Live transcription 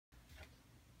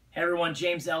Hey everyone,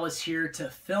 James Ellis here to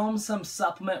film some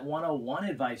Supplement 101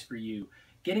 advice for you.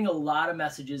 Getting a lot of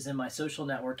messages in my social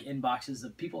network inboxes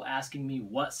of people asking me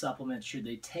what supplements should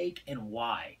they take and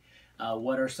why.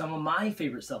 What are some of my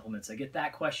favorite supplements? I get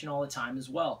that question all the time as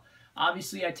well.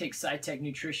 Obviously, I take SciTech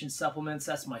Nutrition supplements.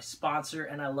 That's my sponsor,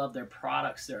 and I love their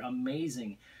products. They're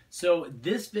amazing. So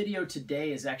this video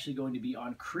today is actually going to be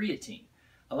on creatine.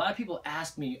 A lot of people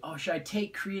ask me, oh, should I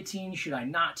take creatine? Should I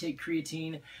not take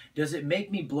creatine? Does it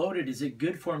make me bloated? Is it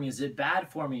good for me? Is it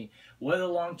bad for me? What are the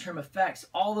long-term effects?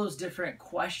 All those different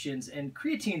questions. And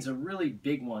creatine's a really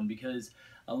big one because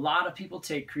a lot of people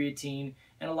take creatine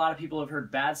and a lot of people have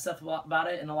heard bad stuff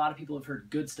about it and a lot of people have heard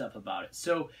good stuff about it.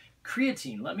 So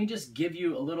creatine, let me just give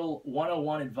you a little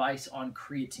 101 advice on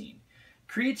creatine.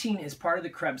 Creatine is part of the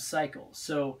Krebs cycle.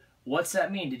 So what's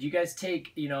that mean? Did you guys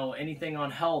take, anything on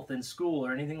health in school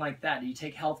or anything like that? Did you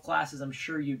take health classes? I'm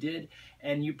sure you did.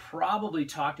 And you probably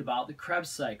talked about the Krebs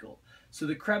cycle. So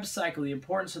the Krebs cycle, the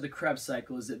importance of the Krebs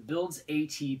cycle is it builds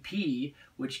ATP,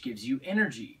 which gives you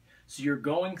energy. So you're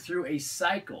going through a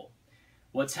cycle.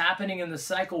 What's happening in the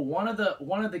cycle? One of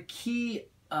the key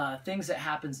things that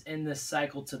happens in this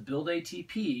cycle to build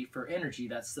ATP for energy,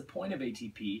 that's the point of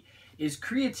ATP, is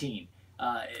creatine.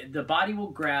 The body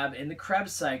will grab, in the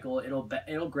Krebs cycle,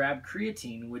 it'll grab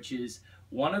creatine, which is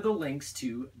one of the links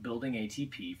to building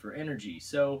ATP for energy.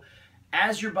 So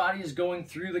as your body is going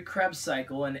through the Krebs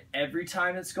cycle, and every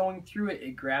time it's going through it,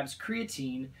 it grabs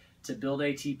creatine to build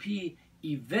ATP,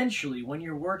 eventually when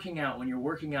you're working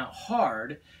out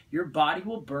hard, your body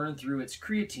will burn through its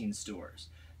creatine stores.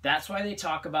 That's why they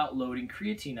talk about loading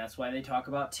creatine. That's why they talk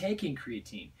about taking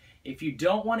creatine. If you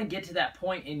don't want to get to that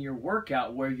point in your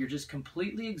workout where you're just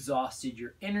completely exhausted,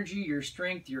 your energy, your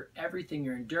strength, your everything,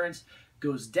 your endurance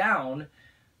goes down,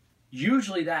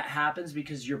 usually that happens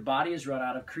because your body has run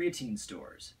out of creatine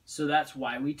stores. So that's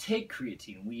why we take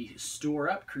creatine. We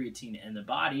store up creatine in the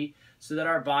body so that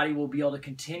our body will be able to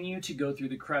continue to go through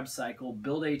the Krebs cycle,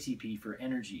 build ATP for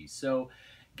energy. So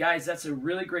guys, that's a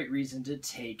really great reason to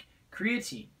take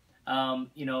creatine.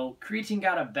 Creatine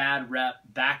got a bad rep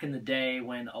back in the day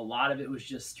when a lot of it was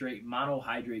just straight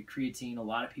monohydrate creatine. A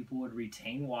lot of people would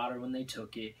retain water when they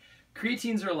took it.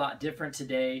 Creatines are a lot different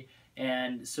today,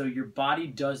 and so your body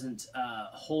doesn't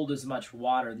hold as much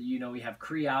water. We have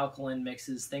crealkaline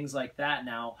mixes, things like that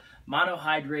now.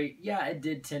 Monohydrate, yeah, it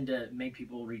did tend to make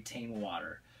people retain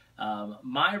water.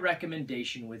 My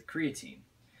recommendation with creatine,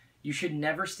 you should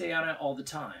never stay on it all the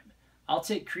time. I'll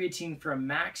take creatine for a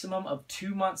maximum of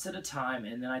 2 months at a time,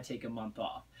 and then I take a month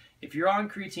off. If you're on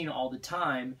creatine all the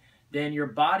time, then your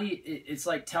body, it's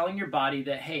like telling your body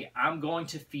that, hey, I'm going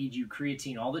to feed you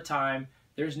creatine all the time.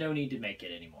 There's no need to make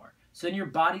it anymore. So then your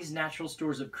body's natural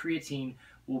stores of creatine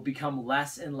will become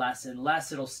less and less and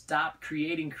less. It'll stop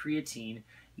creating creatine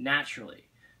naturally.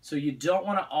 So you don't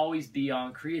want to always be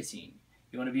on creatine.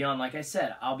 You want to be on, like I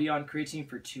said, I'll be on creatine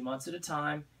for 2 months at a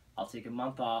time. I'll take a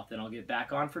month off, then I'll get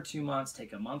back on for 2 months,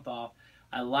 take a month off.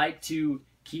 I like to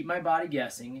keep my body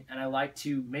guessing, and I like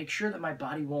to make sure that my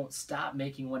body won't stop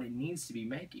making what it needs to be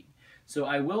making. So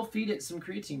I will feed it some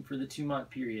creatine for the 2-month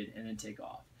period and then take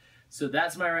off. So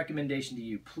that's my recommendation to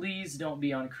you. Please don't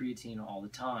be on creatine all the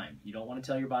time. You don't want to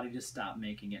tell your body to stop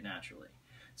making it naturally.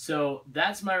 So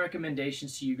that's my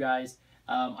recommendations to you guys.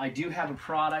 I do have a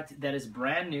product that is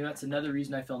brand new. That's another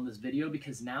reason I filmed this video,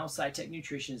 because now SciTech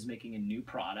Nutrition is making a new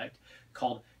product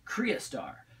called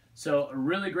Creastar. So a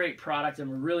really great product.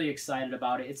 I'm really excited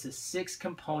about it. It's a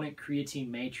 6-component creatine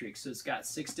matrix. So it's got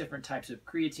 6 different types of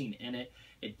creatine in it.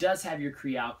 It does have your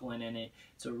crealkaline in it.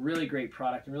 It's a really great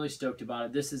product. I'm really stoked about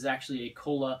it. This is actually a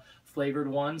cola flavored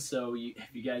one, so if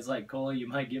you guys like cola, you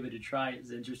might give it a try.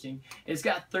 It's interesting. It's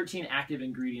got 13 active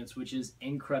ingredients, which is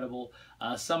incredible.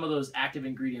 Some of those active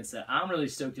ingredients that I'm really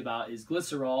stoked about is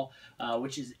glycerol,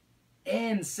 which is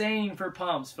insane for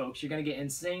pumps, folks. You're going to get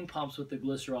insane pumps with the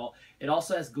glycerol. It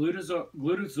also has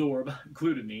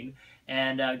glutamine,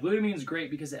 and glutamine is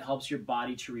great because it helps your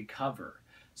body to recover.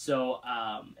 So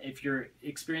if you're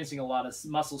experiencing a lot of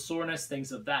muscle soreness,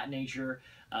 things of that nature,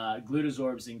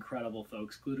 Glutasorb is incredible,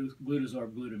 folks.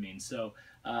 Glutasorb glutamine. So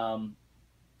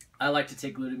I like to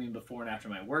take glutamine before and after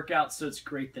my workout, so it's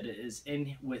great that it is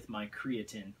in with my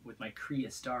creatine, with my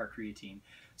Creastar creatine.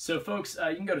 So folks,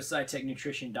 you can go to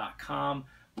scitechnutrition.com,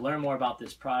 learn more about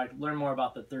this product, learn more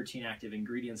about the 13 active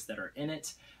ingredients that are in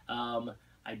it.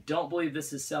 I don't believe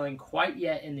this is selling quite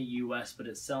yet in the US, but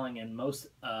it's selling in most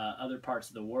other parts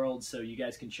of the world, so you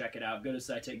guys can check it out. Go to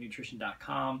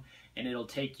scitechnutrition.com, and it'll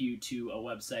take you to a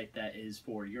website that is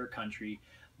for your country.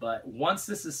 But once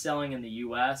this is selling in the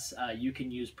US, you can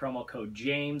use promo code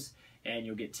JAMES, and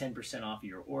you'll get 10% off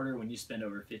your order. When you spend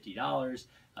over $50,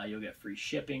 you'll get free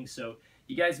shipping. So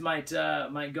you guys might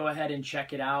go ahead and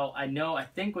check it out. I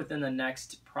think within the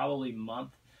next probably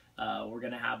month, we're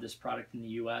going to have this product in the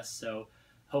US. So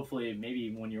hopefully,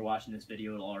 maybe when you're watching this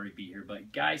video, it'll already be here.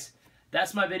 But guys,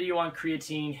 that's my video on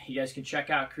creatine. You guys can check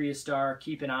out Creastar.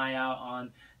 Keep an eye out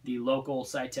on the local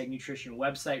SciTech Nutrition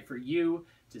website for you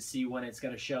to see when it's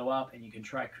going to show up, and you can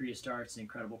try Creastar. It's an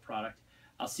incredible product.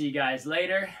 I'll see you guys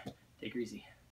later. Take it easy.